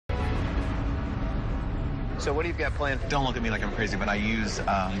So what do you got planned? Don't look at me like I'm crazy, but I use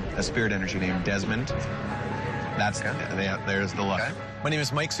a spirit energy named Desmond. That's there's the look. Okay. My name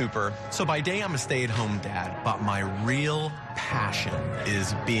is Mike Super. So by day, I'm a stay-at-home dad, but my real passion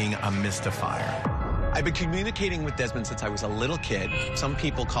is being a mystifier. I've been communicating with Desmond since I was a little kid. Some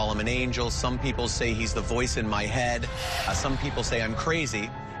people call him an angel. Some people say he's the voice in my head. Some people say I'm crazy,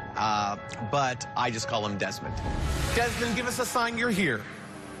 but I just call him Desmond. Desmond, give us a sign you're here.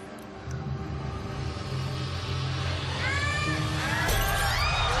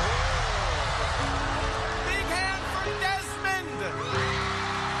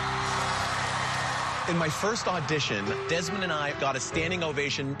 In my first audition, Desmond and I got a standing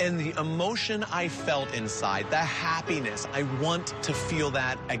ovation, and the emotion I felt inside, the happiness, I want to feel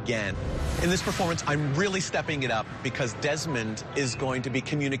that again. In this performance, I'm really stepping it up because Desmond is going to be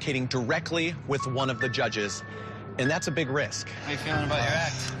communicating directly with one of the judges, and that's a big risk. How are you feeling about your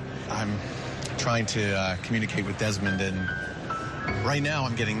act? I'm trying to communicate with Desmond, and right now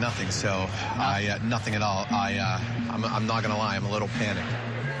I'm getting nothing, so nothing at all. I'm not gonna lie, I'm a little panicked.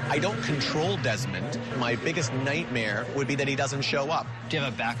 I don't control Desmond. My biggest nightmare would be that he doesn't show up. Do you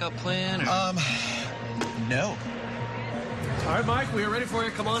have a backup plan? Or? No. All right, Mike, we are ready for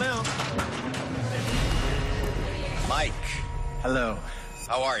you. Come on out. Mike, Hello.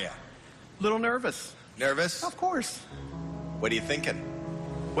 how are you? Little nervous. Nervous? Of course. What are you thinking?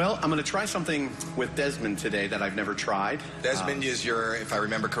 Well, I'm going to try something with Desmond today that I've never tried. Desmond is your, if I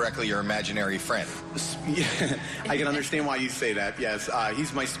remember correctly, your imaginary friend. Yeah, I can understand why you say that, yes.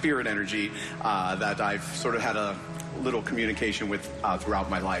 He's my spirit energy that I've sort of had a little communication with throughout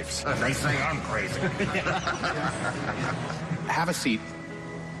my life. They say I'm crazy. Have a seat.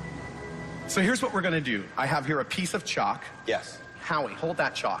 So here's what we're going to do. I have here a piece of chalk. Yes. Howie, hold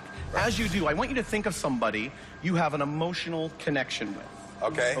that chalk. Right. As you do, I want you to think of somebody you have an emotional connection with.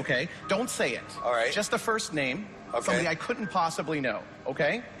 Okay. Okay? Don't say it. All right. Just the first name. Okay. Somebody I couldn't possibly know.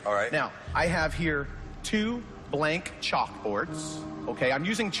 Okay? All right. Now, I have here 2 blank chalkboards. Okay? I'm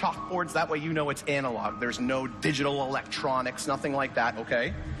using chalkboards, that way you know it's analog. There's no digital electronics, nothing like that,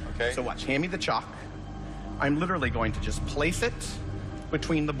 okay? Okay. So watch, hand me the chalk. I'm literally going to just place it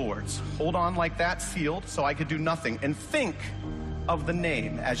between the boards. Hold on like that, sealed, so I could do nothing. And think of the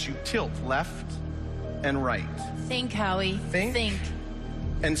name as you tilt left and right. Think, Howie. Think.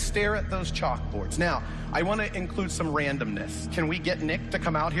 And stare at those chalkboards. Now, I want to include some randomness. Can we get Nick to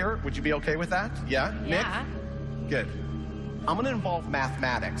come out here? Would you be okay with that? Yeah? Yeah. Nick? Good. I'm going to involve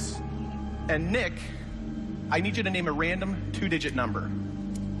mathematics. And Nick, I need you to name a random 2-digit number.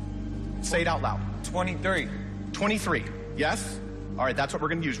 Say it out loud. 23. 23. Yes? All right, that's what we're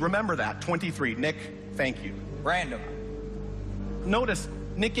going to use. Remember that. 23. Nick, thank you. Random. Notice,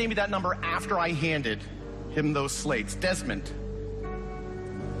 Nick gave me that number after I handed him those slates. Desmond,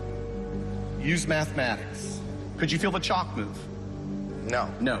 use mathematics. Could you feel the chalk move? No.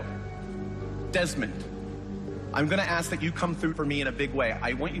 No. Desmond, I'm going to ask that you come through for me in a big way.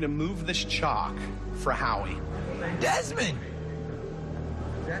 I want you to move this chalk for Howie. Desmond!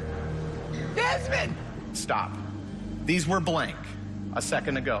 Desmond! Stop. These were blank a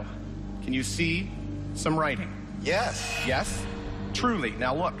second ago. Can you see some writing? Yes. Yes? Truly.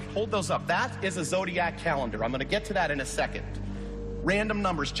 Now look, hold those up. That is a zodiac calendar. I'm going to get to that in a second. Random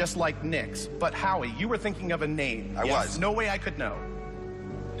numbers just like Nick's. But Howie, you were thinking of a name. I was. No way I could know.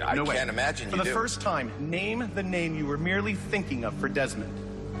 I can't imagine you do. For the first time, name the name you were merely thinking of for Desmond.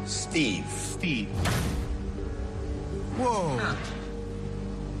 Steve. Steve. Whoa.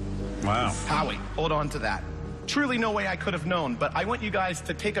 Wow. Howie, hold on to that. Truly no way I could have known, but I want you guys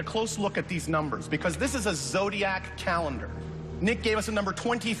to take a close look at these numbers because this is a zodiac calendar. Nick gave us a number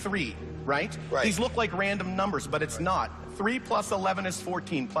 23, right? Right. These look like random numbers, but it's not. 3 plus 11 is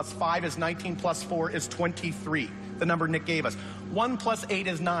 14, plus 5 is 19, plus 4 is 23, the number Nick gave us. 1 plus 8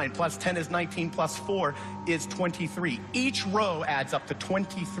 is 9, plus 10 is 19, plus 4 is 23. Each row adds up to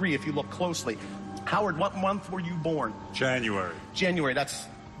 23 if you look closely. Howard, what month were you born? January. January, that's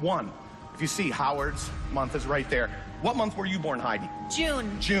 1. If you see, Howard's month is right there. What month were you born, Heidi?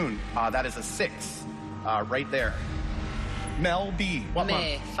 June. June. That is a 6, right there. Mel B, what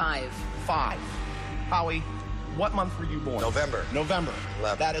May. month? 5. 5. Howie, what month were you born? November. November.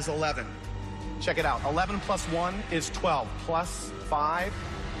 11. That is 11. Check it out. 11 plus 1 is 12. Plus 5.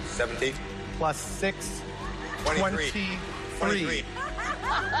 17. Plus 6. 23. 23.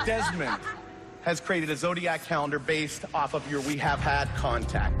 Desmond has created a zodiac calendar based off of your We Have Had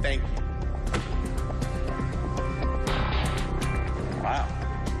contact. Thank you. Wow.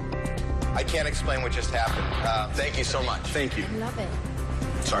 I can't explain what just happened. Thank you so much. Thank you. I love it.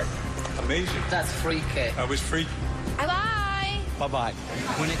 Sorry. Amazing. That's freaky. That was freaky. Bye-bye. Bye-bye.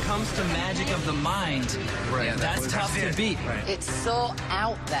 When it comes to magic of the mind, that's tough to beat. It's so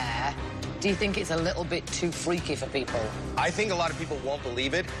out there. Do you think it's a little bit too freaky for people? I think a lot of people won't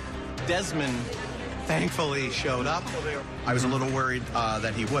believe it. Desmond thankfully showed up. I was a little worried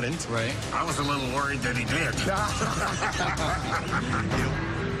that he wouldn't. Right. I was a little worried that he did.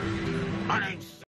 You. My name's